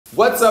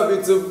What's up,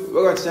 YouTube?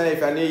 Welcome to the channel. If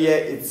you're new here,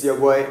 it's your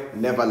boy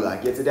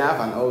Neverlack. Here today I have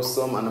an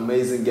awesome and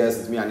amazing guest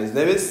with me, and his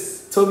name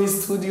is Toby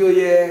Studio.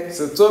 Yeah.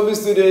 So Toby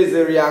Studio is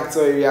a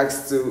reactor. He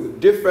reacts to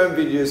different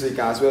videos, so you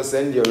can as well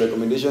send your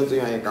recommendation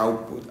to him, and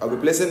I'll be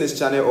placing his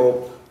channel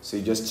up, so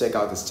you just check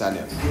out his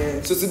channel.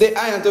 Yeah. So today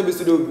I and Toby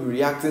Studio will be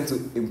reacting to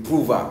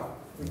Improver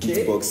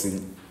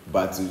beatboxing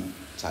battle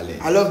challenge.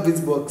 I love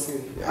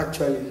beatboxing,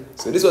 actually.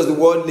 So this was the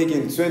World League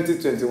in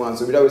 2021.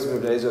 So without wasting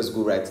time, let's just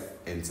go right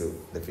into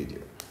the video.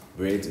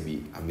 Be ready to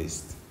be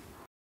amazed.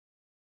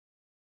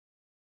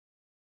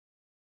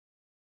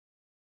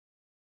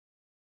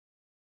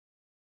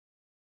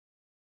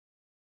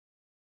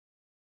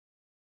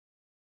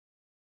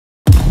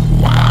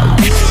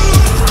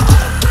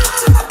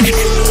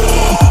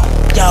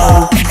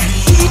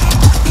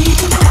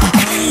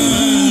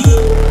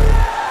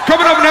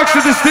 Coming up next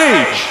to the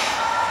stage,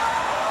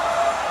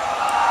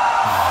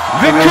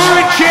 the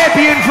current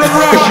champion from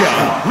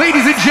Russia.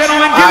 Ladies and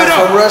gentlemen, give it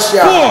up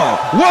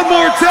for, one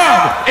more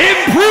time,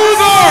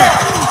 Improver!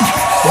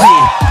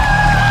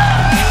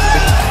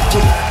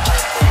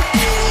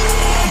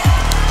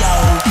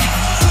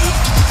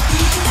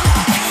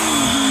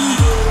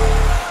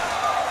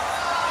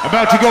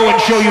 About to go and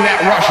show you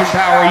that Russian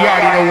power. You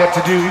already know what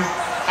to do.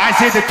 I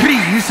say the Kri,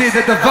 you say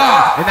the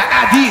Va, and the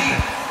Adin.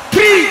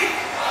 Kri!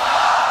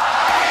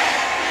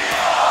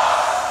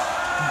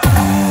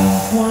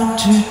 1,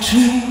 2,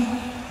 3.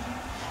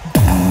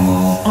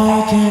 I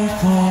can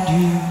find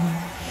you.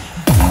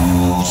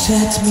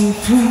 Set me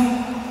free.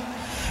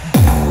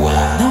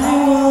 And I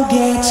will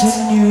get a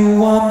new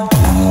one.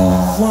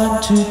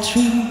 1, 2,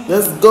 3.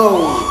 Let's go.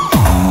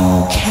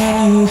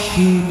 Can you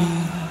hear me?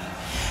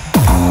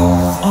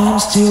 I'm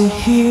still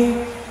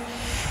here,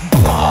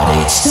 but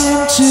it's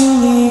time to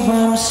leave.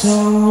 I'm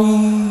sorry.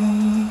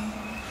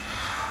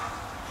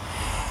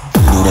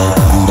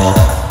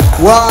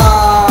 Wow.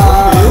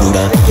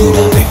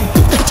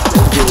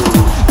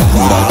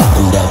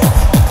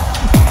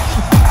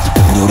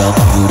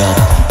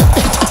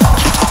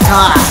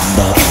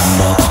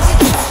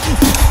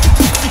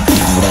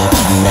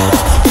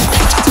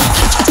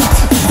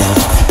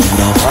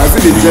 I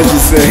see the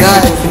judges say.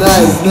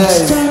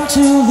 Nice. It's time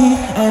to leave.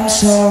 I'm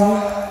sorry.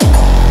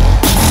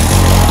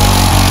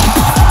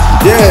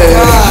 Yeah.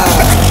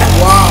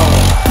 Wow.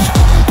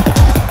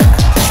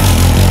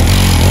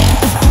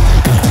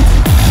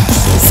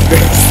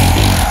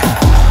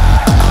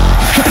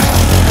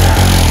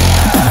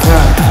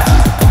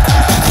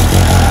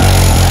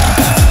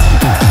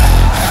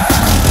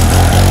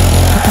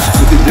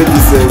 The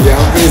judges say we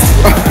are amazed.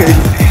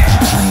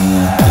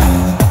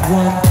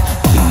 1,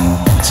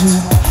 2,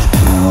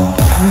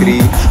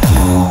 3,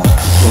 4.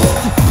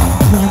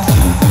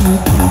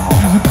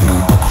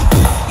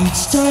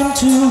 it's time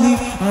to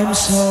leave. I'm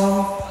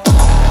sorry.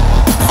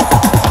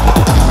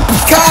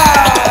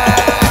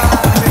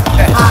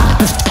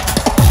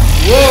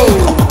 Whoa.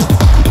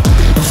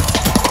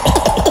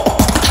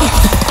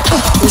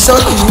 We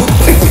shot you.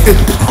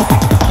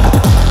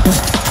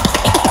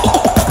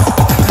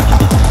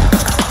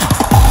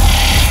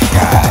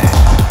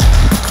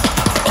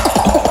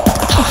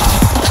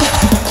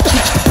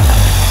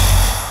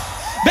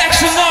 Back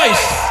some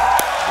noise.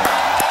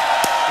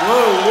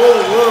 Whoa.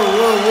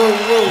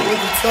 Look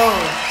at the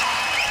song.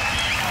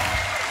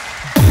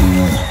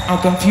 I'm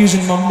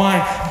confusing my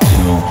mind.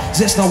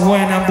 That's not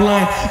when I'm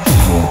blind.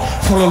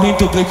 Fall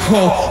into the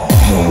hole,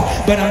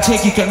 but I'm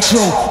taking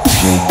control.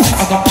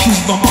 I'm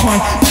confusing my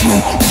mind.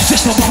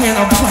 That's not when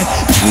I'm blind.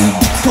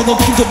 Fall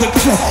into the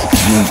hole,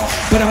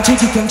 but I'm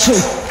taking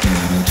control.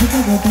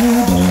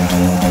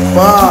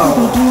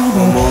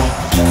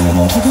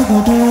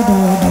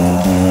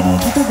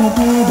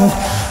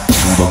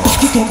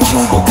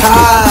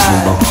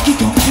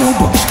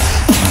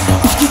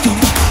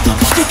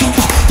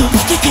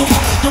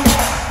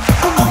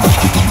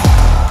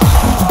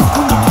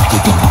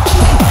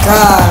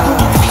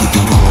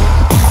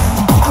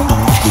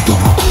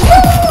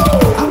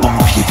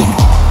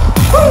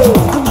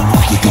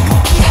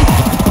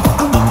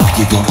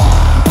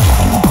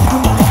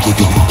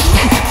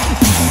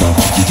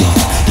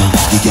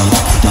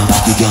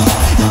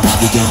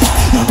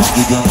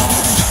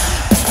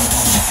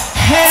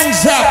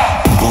 Hands up!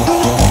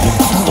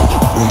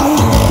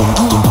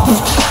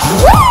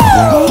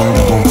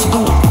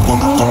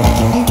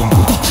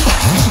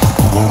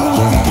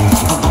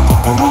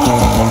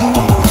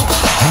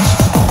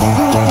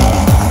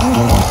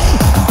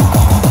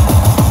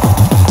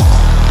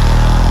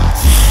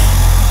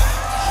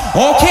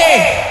 Okay,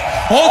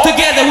 all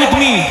together with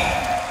me.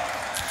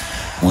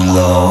 We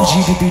love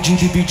GBB.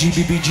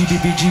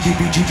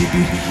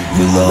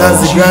 We love That's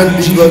the grand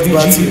beatbox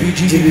battle.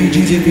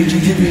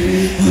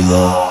 We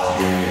love.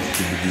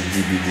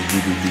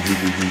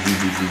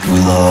 We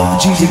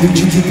love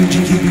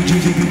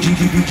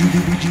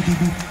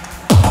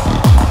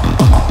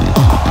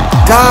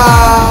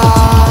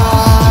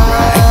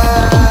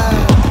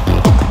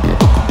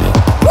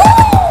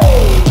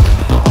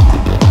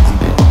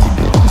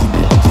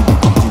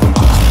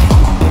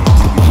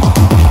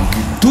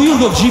Do you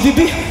love GVB?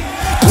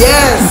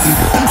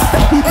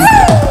 Yes!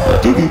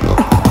 God.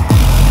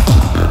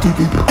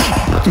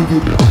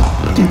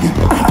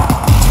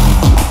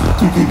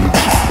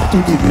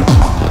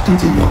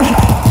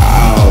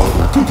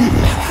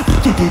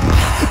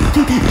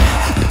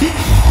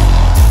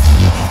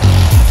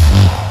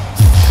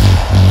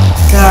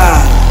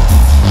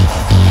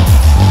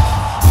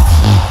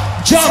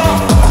 Jump!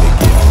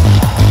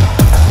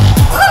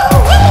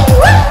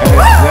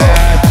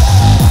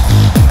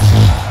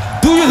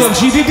 Do you love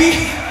GBB?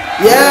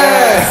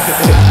 Yes!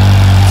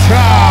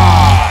 Wow.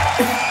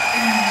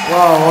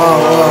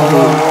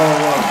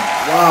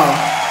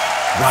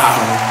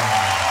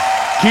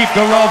 Keep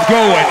the love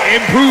going.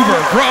 Improver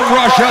from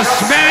Russia,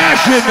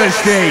 smashing the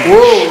stage.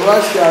 Whoa,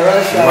 Russia.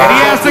 And he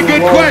asked a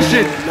good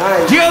question.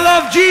 Nice. Do you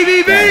love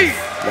GBB?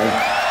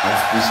 I'm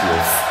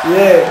speechless.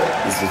 Yeah.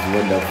 This was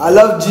wonderful. I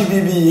love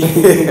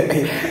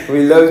GBB. We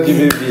love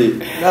GBB.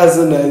 That's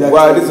so nice.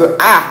 Wow, this was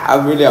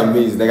I'm really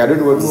amazed. Like I don't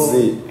know what to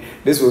say.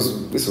 This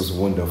was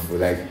wonderful.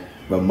 Like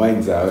my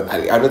mind's out.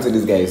 I don't think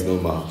this guy is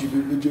normal.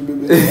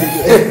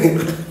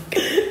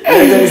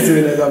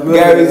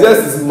 Guy, it's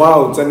just his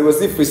mouth, and he was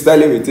still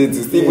freestyling with it.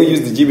 He still even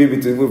used the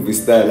GBB to even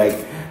freestyle.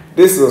 Like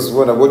this was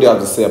wonderful. What do you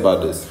have to say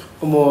about this?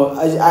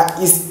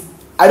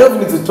 I don't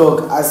need to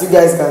talk. As you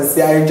guys can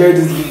see, I enjoyed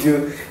this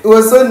video. It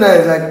was so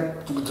nice. Like,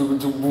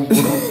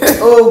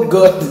 oh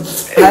God,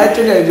 I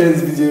actually enjoyed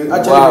this video.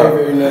 Actually, wow.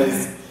 very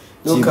nice.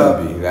 No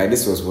GBB, like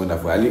this was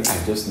wonderful. I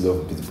just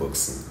love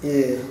beatboxing.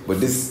 Yeah. But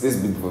this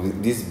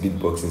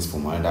beatboxing is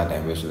from another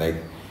dimension. Like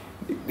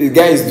the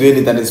guy is doing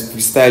it and it's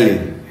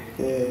freestyling.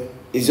 Yeah.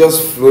 It's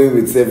just flowing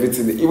with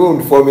everything. Even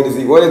with 4 minutes,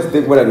 he wanted to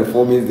take more than the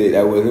 4 minutes that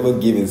I was even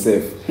giving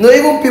himself. No,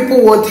 even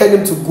people wanted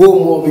him to go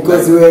more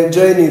because they were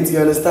enjoying it. You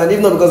understand? If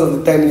not because of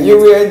the time limit. You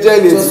were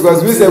enjoying it Just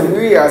because we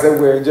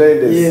ourselves were enjoying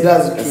this. Yeah,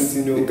 that's the truth.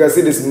 You know. You can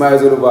see the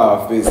smiles all over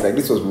our face. Like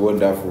this was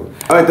wonderful.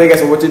 I want to thank you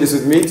guys for watching this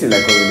with me. Till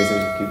like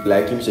keep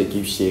liking,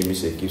 keep sharing,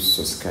 keep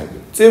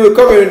subscribing. Till we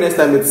come here next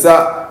time. It's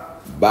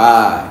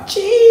bye.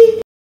 Cheese.